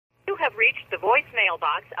have reached the voicemail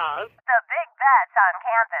box of the Big Bets on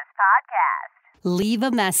Kansas podcast. Leave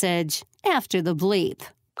a message after the bleep.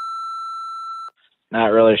 Not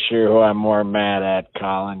really sure who I'm more mad at,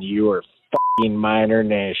 Colin. You or fucking Miner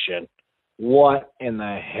Nation. What in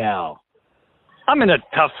the hell? I'm in a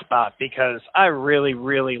tough spot because I really,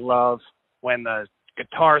 really love when the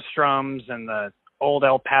guitar strums and the old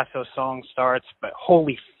El Paso song starts, but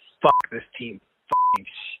holy fuck, this team fucking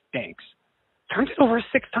stinks. Turned it over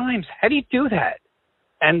 6 times. How do you do that?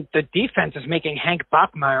 And the defense is making Hank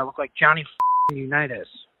Bachmeier look like Johnny Unitas.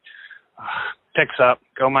 Picks up.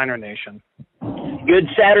 Go Miner Nation. Good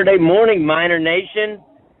Saturday morning, Miner Nation.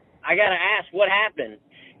 I got to ask, what happened?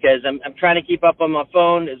 Because I'm trying to keep up on my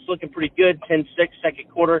phone. It's looking pretty good, 10-6, second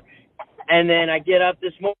quarter. And then I get up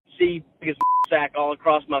this morning to see his sack all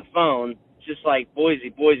across my phone, just like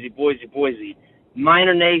Boise.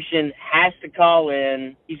 Miner Nation has to call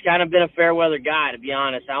in. He's kind of been a fair weather guy, to be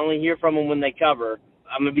honest. I only hear from him when they cover.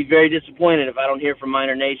 I'm going to be very disappointed if I don't hear from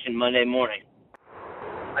Miner Nation Monday morning.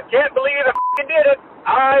 I can't believe I f***ing did it.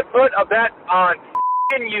 I put a bet on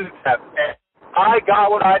f***ing UTEP, and I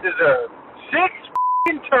got what I deserved. 6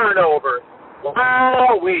 f***ing turnovers.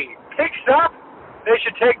 Wow-wee. Picks up? They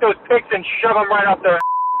should take those picks and shove them right up their ass.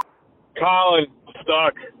 Colin,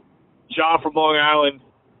 stuck. John from Long Island.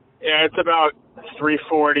 Yeah, it's about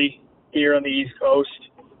 3:40 here on the East Coast.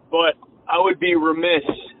 But I would be remiss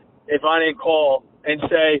if I didn't call and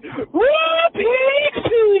say,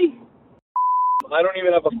 Pixie! I don't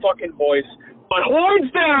even have a fucking voice. But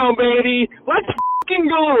horns down, baby! Let's fucking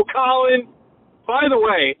go, Colin! By the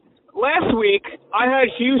way, last week I had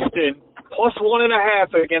Houston plus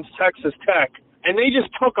 1.5 against Texas Tech, and they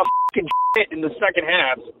just took a fucking shit in the second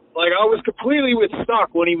half. Like, I was completely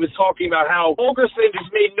stuck when he was talking about how Holgerson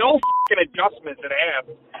just made no fucking adjustments at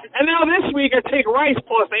half. And now this week I take Rice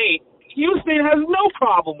plus 8. Houston has no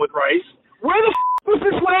problem with Rice. Where the was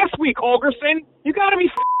this last week, Holgerson? You gotta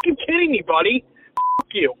be fucking kidding me, buddy.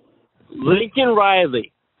 You. Lincoln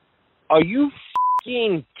Riley, are you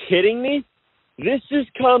fucking kidding me? This is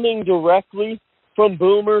coming directly from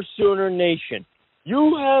Boomer Sooner Nation.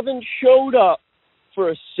 You haven't showed up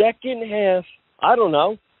for a second half, I don't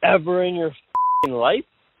know, ever in your fucking life.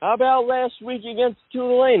 How about last week against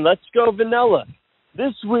Tulane? Let's go vanilla.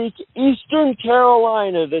 This week, Eastern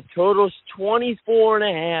Carolina, the total's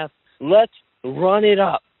 24.5. Let's run it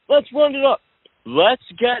up. Let's Let's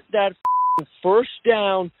get that first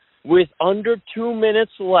down with under 2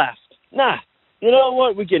 minutes left. Nah, you know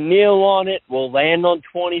what? We can kneel on it. We'll land on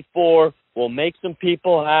 24. We'll make some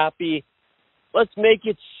people happy. Let's make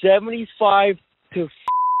it 75 to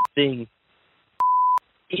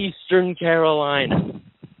Eastern Carolina.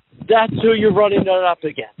 That's who you're running it up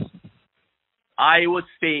against. Iowa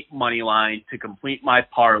State money line to complete my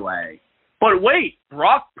parlay. But wait,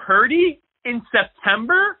 Brock Purdy in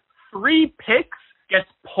September, 3 picks, gets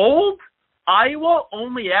pulled? Iowa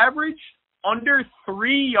only averaged under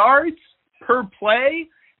 3 yards per play,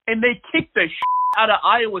 and they kicked the out of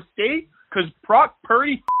Iowa State because Brock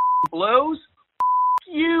Purdy blows?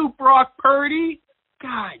 You, Brock Purdy.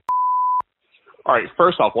 God. All right,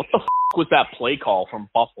 first off, what the was that play call from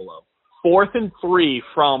Buffalo? 4th and 3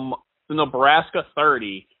 from the Nebraska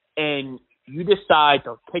 30, and you decide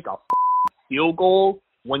to take a field goal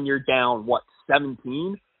when you're down,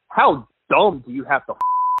 17? How dumb do you have to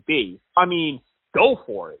be? I mean, go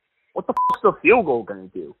for it. What the fuck's the field goal going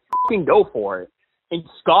to do? Fucking go for it. And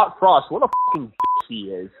Scott Frost, what a fucking bitch he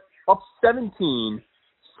is. Up 17,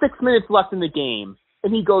 6 minutes left in the game,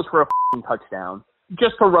 and he goes for a fucking touchdown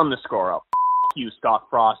just to run the score up. Fuck you, Scott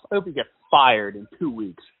Frost. I hope you get fired in 2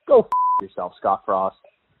 weeks. Go yourself, Scott Frost.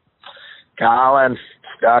 Colin,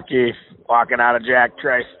 Stucky, walking out of Jack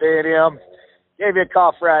Trice Stadium. Gave you a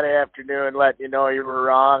call Friday afternoon, letting you know you were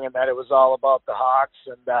wrong and that it was all about the Hawks.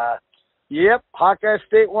 And, yep, Hawkeye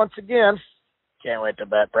State once again. Can't wait to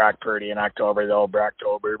bet Brock Purdy in October, though.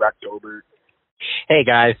 Brocktober. Hey,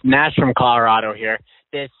 guys. Nash from Colorado here.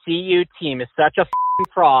 This CU team is such a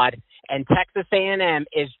fraud, and Texas A&M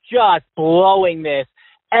is just blowing this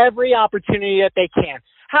every opportunity that they can.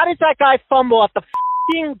 How does that guy fumble at the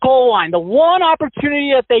goal line? The one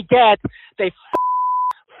opportunity that they get, they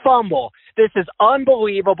fumble. This is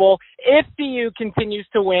unbelievable. If CU continues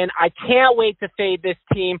to win, I can't wait to fade this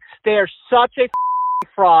team. They are such a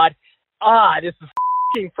fraud. This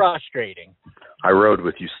is frustrating. I rode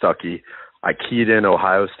with you, Stucky. I keyed in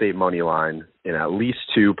Ohio State money line in at least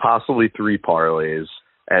 2, possibly 3 parlays,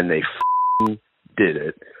 and they did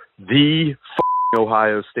it. The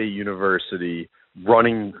Ohio State University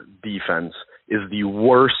running defense is the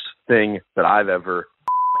worst thing that I've ever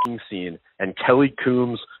seen, and Kelly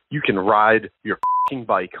Coombs You can ride your fucking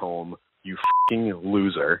bike home, you fucking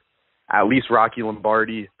loser. At least Rocky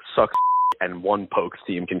Lombardi sucks and one Pokes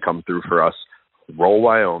team can come through for us. Roll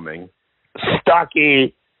Wyoming.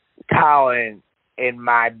 Stucky, Colin, and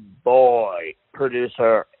my boy,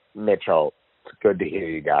 producer Mitchell. It's good to hear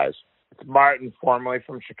you guys. It's Martin, formerly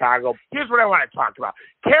from Chicago. Here's what I want to talk about.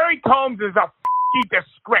 Kerry Combs is a f***ing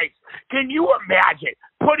disgrace. Can you imagine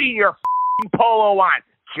putting your f***ing polo on,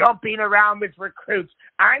 jumping around with recruits?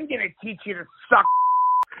 I'm going to teach you to suck.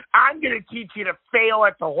 I'm going to teach you to fail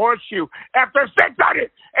at the horseshoe after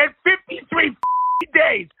 653 f***ing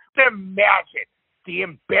days. Imagine the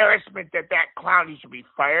embarrassment that clown, he should be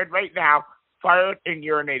fired right now, fired and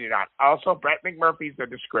urinated on. Also, Brett McMurphy's a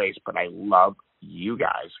disgrace, but I love you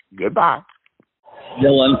guys. Goodbye.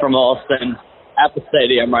 Dylan from Austin at the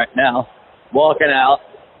stadium right now, walking out.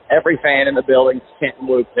 Every fan in the building's chanting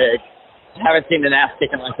Woo Pig. Haven't seen an ass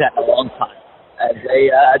kicking like that in a long time. As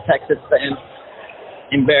a Texas fan,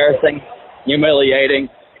 embarrassing, humiliating,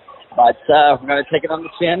 but we're going to take it on the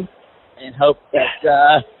chin and hope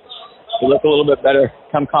that we look a little bit better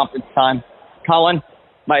come conference time. Colin,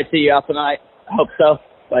 might see you out tonight. I hope so.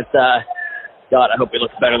 But, God, I hope we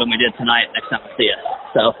look better than we did tonight next time I see us.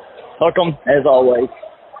 So, hook 'em, as always.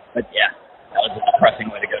 But, yeah, that was a depressing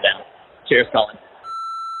way to go down. Cheers, Colin.